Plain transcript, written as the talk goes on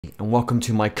everybody, and welcome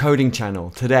to my coding channel.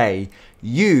 Today,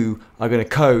 you are going to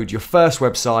code your first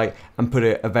website and put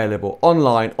it available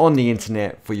online on the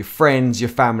internet for your friends, your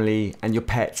family, and your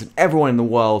pets, and everyone in the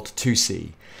world to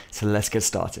see. So let's get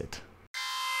started.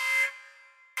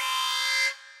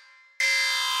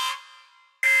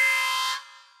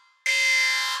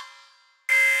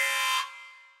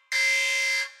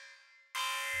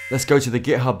 Let's go to the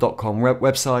github.com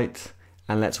website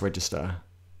and let's register.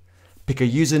 Pick a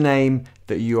username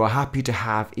that you are happy to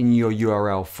have in your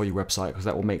URL for your website, because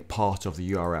that will make part of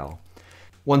the URL.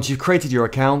 Once you've created your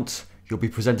account, you'll be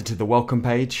presented to the welcome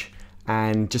page,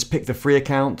 and just pick the free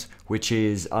account, which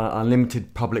is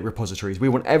unlimited public repositories. We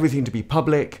want everything to be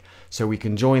public so we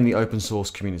can join the open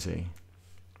source community.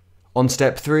 On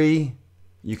step 3,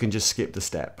 you can just skip the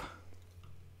step.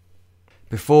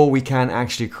 Before we can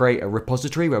actually create a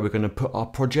repository where we're going to put our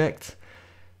project,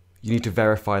 you need to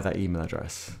verify that email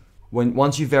address.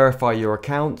 Once you verify your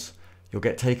account, you'll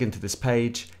get taken to this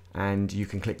page and you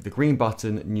can click the green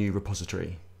button, New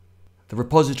Repository. The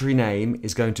repository name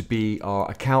is going to be our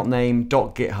account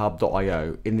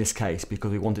name.github.io in this case,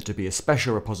 because we want it to be a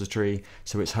special repository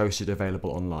so it's hosted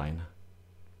available online.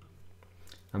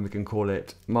 And we can call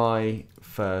it My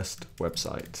First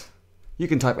Website. You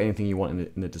can type anything you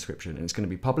want in the description, and it's going to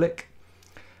be public,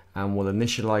 and we'll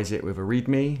initialize it with a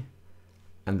README,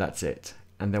 and that's it.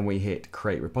 And then we hit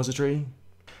Create Repository,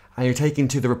 and you're taken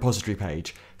to the repository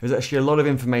page. There's actually a lot of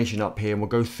information up here, and we'll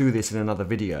go through this in another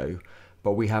video,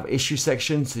 but we have issue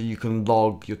sections so you can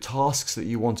log your tasks that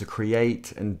you want to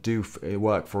create and do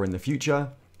work for in the future.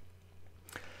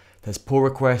 There's pull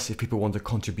requests if people want to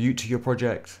contribute to your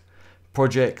project.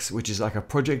 Projects, which is like a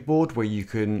project board where you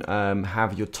can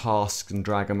have your tasks and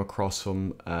drag them across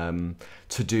from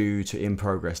to do to in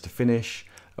progress to finish.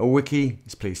 A wiki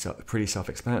is pretty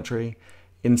self-explanatory.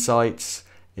 Insights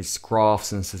is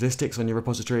graphs and statistics on your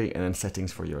repository, and then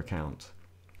settings for your account.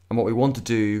 And what we want to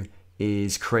do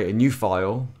is create a new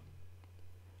file,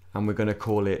 and we're going to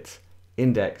call it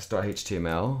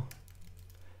index.html.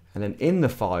 And then in the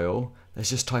file, let's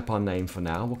just type our name for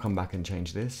now. We'll come back and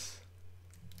change this.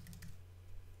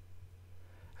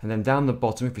 And then down the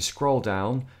bottom, if we scroll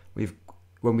down,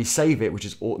 when we save it, which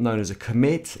is known as a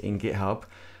commit in GitHub,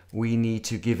 we need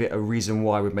to give it a reason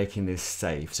why we're making this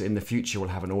save. So in the future, we'll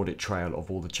have an audit trail of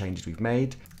all the changes we've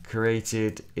made.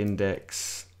 Created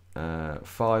index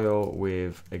file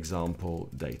with example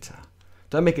data.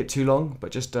 Don't make it too long,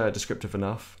 but just descriptive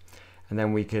enough. And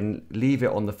then we can leave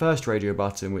it on the first radio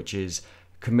button, which is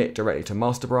commit directly to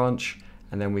master branch,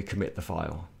 and then we commit the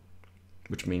file,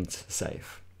 which means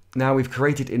save. Now we've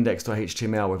created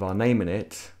index.html with our name in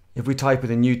it. If we type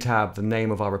in a new tab the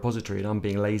name of our repository, and I'm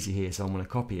being lazy here, so I'm going to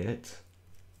copy it,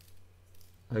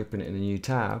 open it in a new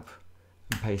tab,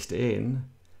 and paste it in,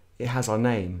 it has our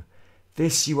name.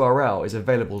 This URL is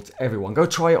available to everyone. Go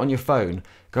try it on your phone.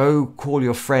 Go call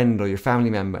your friend or your family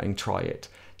member and try it.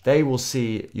 They will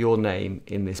see your name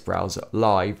in this browser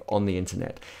live on the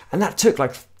internet. And that took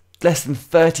like less than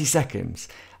 30 seconds.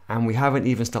 And we haven't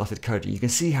even started coding. You can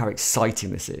see how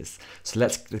exciting this is. So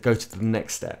let's go to the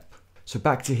next step. So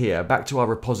back to here, back to our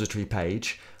repository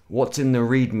page. What's in the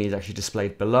README is actually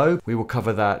displayed below. We will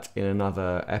cover that in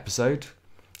another episode.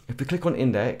 If we click on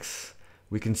index,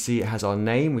 we can see it has our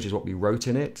name, which is what we wrote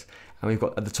in it. And we've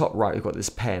got at the top right, we've got this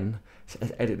pen. So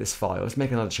let's edit this file. Let's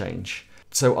make another change.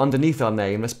 So underneath our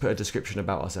name, let's put a description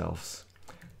about ourselves.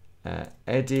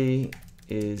 Eddie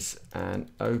is an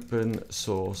open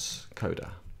source coder.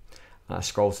 And I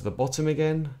scroll to the bottom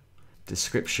again.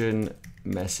 Description,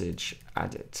 message,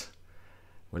 added.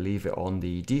 We'll leave it on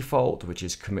the default, which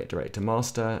is commit direct to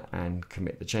master, and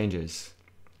commit the changes.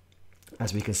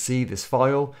 As we can see, this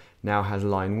file now has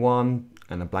line 1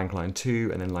 and a blank line 2,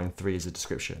 and then line 3 is a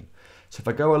description. So if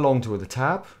I go along to the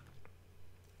tab,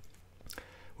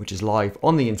 which is live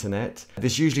on the internet,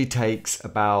 this usually takes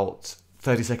about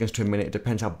 30 seconds to a minute. It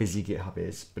depends how busy GitHub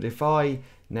is. But if I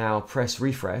now press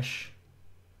refresh,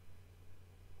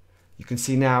 you can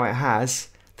see now it has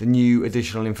the new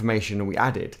additional information that we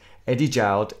added. Eddie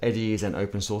Jowd, Eddie is an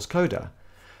open source coder.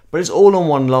 But it's all on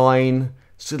one line,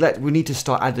 so we need to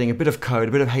start adding a bit of code,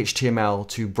 a bit of HTML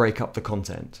to break up the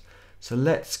content. So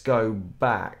let's go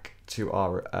back to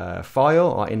our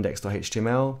file, our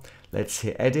index.html. Let's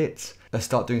hit edit. Let's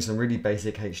start doing some really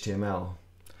basic HTML.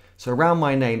 So around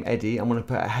my name, Eddie, I'm going to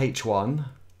put a H1.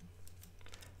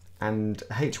 And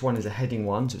H1 is a heading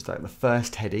 1, so it's like the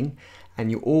first heading.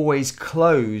 And you always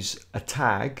close a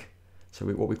tag, so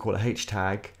what we call a H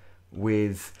tag,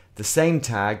 with the same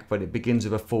tag, but it begins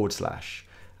with a /.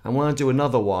 And when I do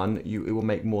another one, it will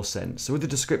make more sense. So with the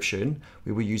description,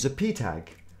 we will use a P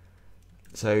tag.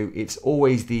 So it's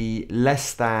always the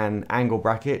less than angle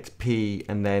bracket, P,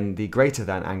 and then the greater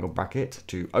than angle bracket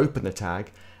to open the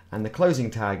tag. And the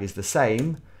closing tag is the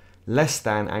same, less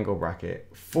than angle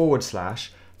bracket, /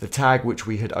 the tag which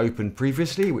we had opened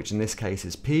previously, which in this case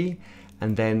is P,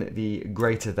 and then the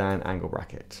greater than angle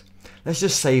bracket. Let's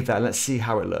just save that and let's see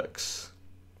how it looks.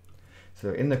 So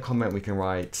in the comment we can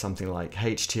write something like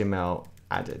HTML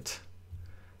added,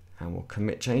 and we'll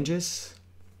commit changes.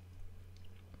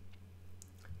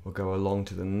 We'll go along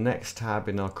to the next tab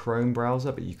in our Chrome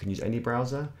browser, but you can use any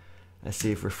browser. Let's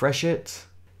see if refresh it.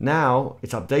 Now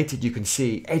it's updated. You can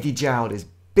see Eddie Jowd is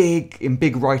big in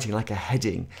big writing, like a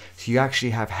heading. So you actually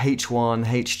have H1,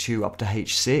 H2 up to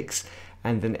H6,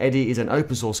 and then Eddie is an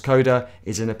open source coder,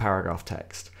 is in a paragraph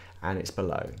text, and it's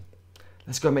below.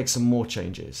 Let's go make some more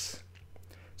changes.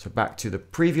 So back to the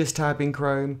previous tab in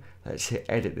Chrome. Let's hit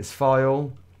edit this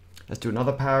file. Let's do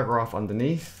another paragraph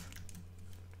underneath.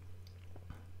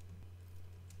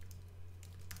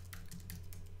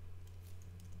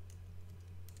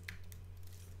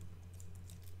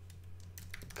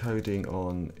 Coding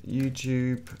on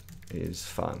YouTube is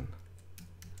fun.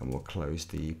 And we'll close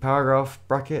the paragraph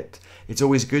bracket. It's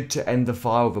always good to end the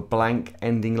file with a blank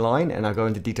ending line, and I'll go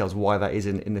into details why that is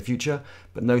in the future,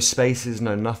 but no spaces,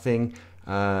 no nothing.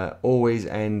 Always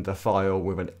end the file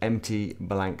with an empty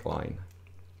blank line.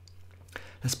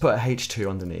 Let's put a H2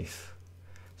 underneath.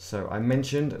 So I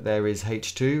mentioned there is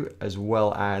H2 as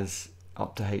well as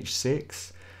up to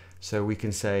H6. So we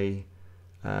can say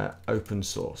open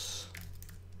source.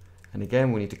 And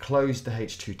again, we need to close the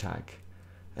H2 tag.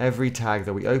 Every tag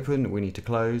that we open, we need to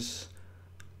close.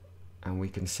 And we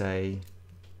can say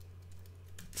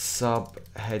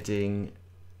subheading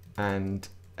and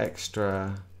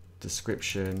extra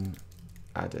description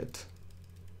added.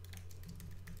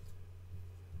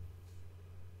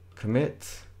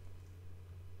 Commit.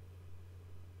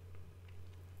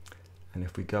 And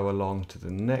if we go along to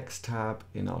the next tab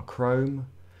in our Chrome,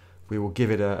 we will give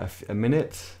it a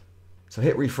minute. So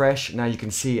hit refresh. Now you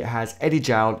can see it has Eddie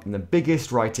Jowd in the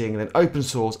biggest writing, and then open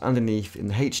source underneath in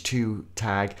the H2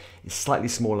 tag is slightly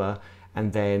smaller,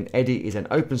 and then Eddie is an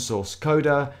open source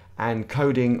coder, and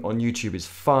coding on YouTube is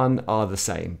fun are the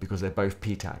same because they're both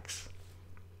P tags.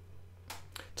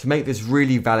 To make this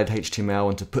really valid HTML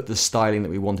and to put the styling that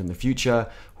we want in the future,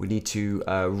 we need to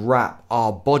wrap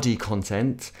our body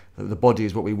content. The body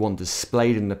is what we want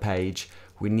displayed in the page.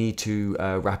 We need to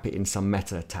wrap it in some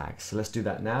meta tags. So let's do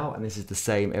that now, and this is the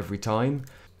same every time.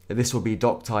 This will be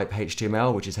doc type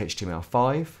HTML, which is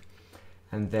HTML5,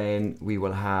 and then we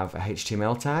will have a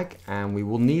HTML tag, and we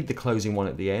will need the closing one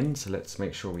at the end, so let's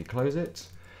make sure we close it.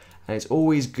 And it's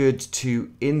always good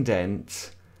to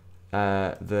indent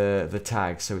the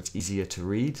tag so it's easier to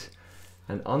read.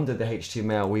 And under the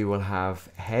HTML we will have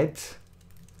head,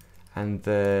 and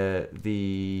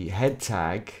the head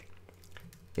tag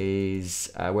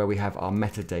is where we have our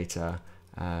metadata.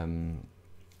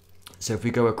 So if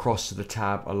we go across to the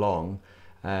tab along,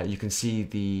 you can see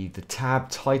the tab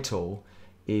title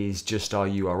is just our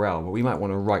URL, but we might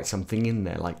want to write something in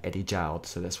there like Eddie Jowd,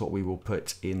 so that's what we will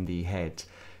put in the head.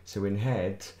 So in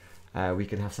head we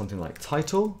can have something like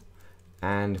title,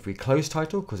 and if we close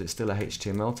title because it's still a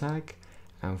HTML tag,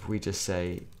 and if we just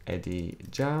say Eddie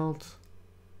Jowd,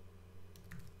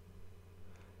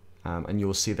 and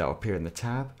you'll see that will appear in the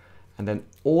tab, and then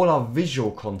all our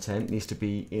visual content needs to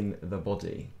be in the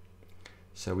body.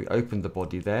 So we open the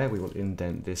body there, we will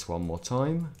indent this one more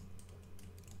time,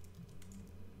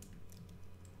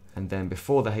 and then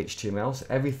before the HTML, so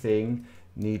everything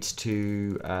needs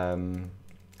to,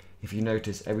 if you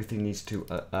notice, everything needs to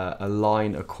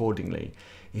align accordingly.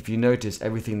 If you notice,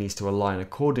 everything needs to align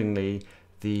accordingly.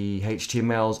 The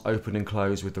HTMLs open and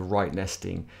close with the right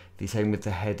nesting. The same with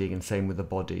the heading and same with the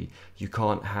body. You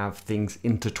can't have things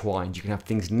intertwined. You can have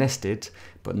things nested,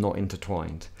 but not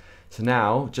intertwined. So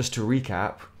now, just to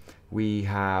recap, we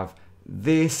have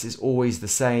this is always the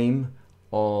same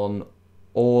on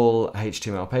all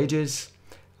HTML pages.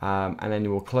 And then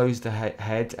you will close the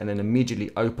head and then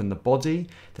immediately open the body.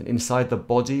 Then inside the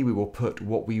body, we will put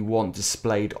what we want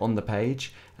displayed on the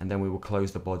page, and then we will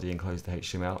close the body and close the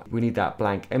HTML. We need that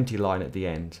blank empty line at the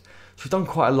end. So we've done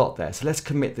quite a lot there. So let's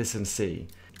commit this and see.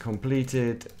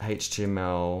 Completed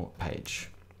HTML page.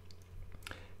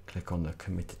 Click on the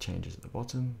committed changes at the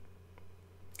bottom.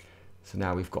 So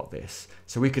now we've got this.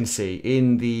 So we can see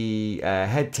in the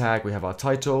head tag, we have our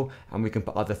title, and we can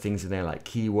put other things in there like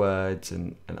keywords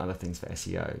and other things for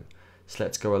SEO. So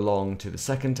let's go along to the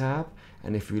second tab.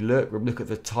 And if we look at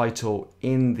the title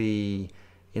in the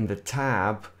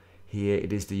tab, here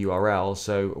it is the URL.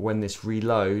 So when this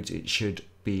reloads, it should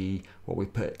be what we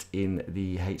put in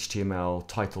the HTML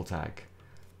title tag.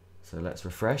 So let's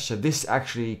refresh. So this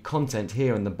actually content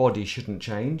here in the body shouldn't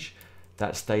change.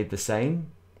 That stayed the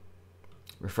same.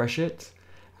 Refresh it.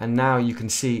 And now you can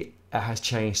see it has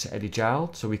changed to Eddie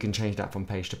Jowd, so we can change that from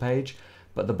page to page,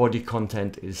 but the body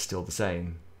content is still the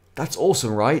same. That's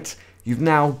awesome, right? You've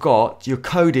now got your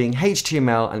coding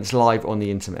HTML and it's live on the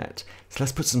internet. So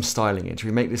let's put some styling in. Should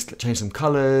we make this, change some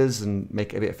colors and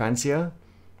make it a bit fancier?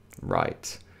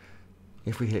 Right.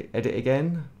 If we hit edit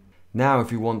again, now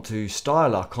if we want to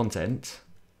style our content,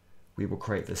 we will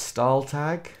create the style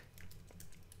tag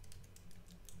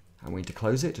and we need to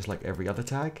close it just like every other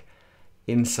tag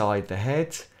inside the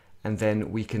head, and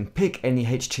then we can pick any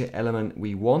HTML element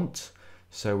we want.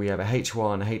 So we have a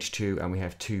H1, a H2, and we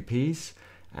have two Ps.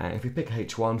 And if we pick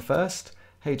H1 first,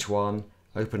 H1,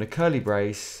 open a curly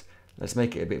brace, let's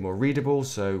make it a bit more readable,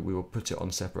 so we will put it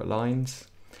on separate lines.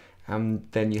 And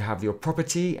then you have your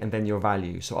property and then your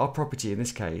value. So our property in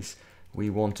this case,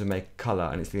 we want to make color,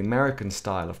 and it's the American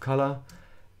style of color.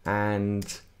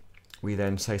 And we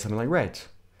then say something like red,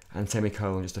 and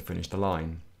semicolon just to finish the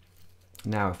line.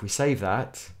 Now if we save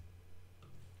that,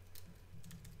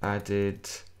 added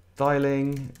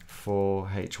styling for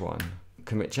H1,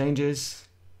 commit changes,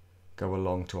 go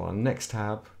along to our next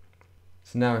tab.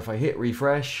 So now if I hit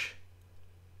refresh,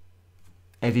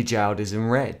 Eddie Jowd is in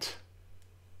red.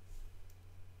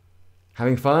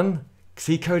 Having fun?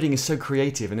 See, coding is so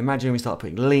creative, and imagine when we start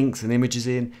putting links and images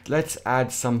in. Let's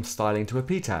add some styling to a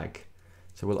P tag.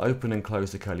 So we'll open and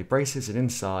close the curly braces, and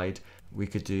inside we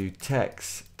could do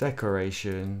text,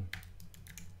 decoration,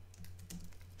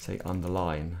 say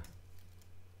underline.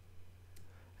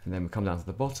 And then we come down to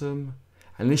the bottom,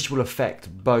 and this will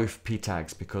affect both P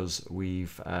tags because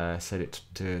we've set it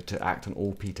to act on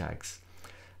all P tags.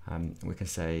 We can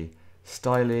say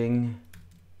styling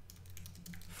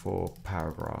for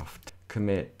paragraph,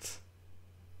 commit.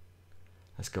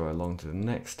 Let's go along to the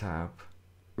next tab.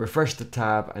 Refresh the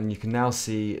tab, and you can now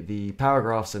see the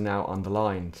paragraphs are now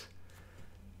underlined.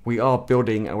 We are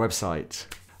building a website.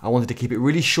 I wanted to keep it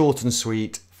really short and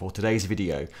sweet for today's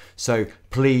video. So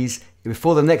please,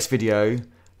 before the next video,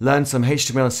 learn some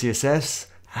HTML and CSS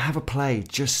and have a play.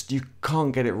 Just, you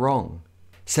can't get it wrong.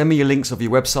 Send me your links of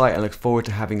your website. I look forward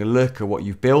to having a look at what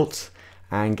you've built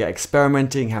and get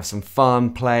experimenting, have some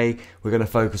fun, play. We're going to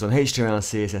focus on HTML and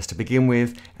CSS to begin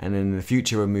with, and then in the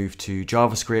future we'll move to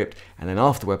JavaScript, and then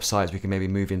after websites we can maybe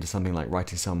move into something like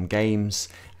writing some games,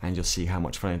 and you'll see how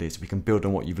much fun it is. We can build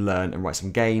on what you've learned and write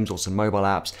some games or some mobile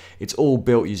apps. It's all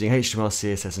built using HTML,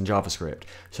 CSS and JavaScript.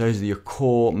 So those are your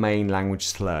core main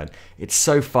languages to learn. It's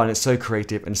so fun, it's so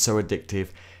creative and so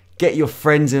addictive. Get your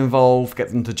friends involved, get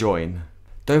them to join.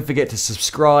 Don't forget to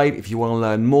subscribe if you want to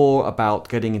learn more about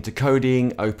getting into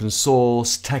coding, open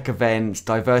source, tech events,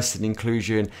 diversity and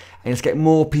inclusion, and let's get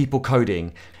more people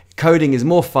coding. Coding is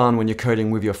more fun when you're coding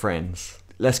with your friends.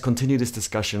 Let's continue this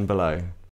discussion below.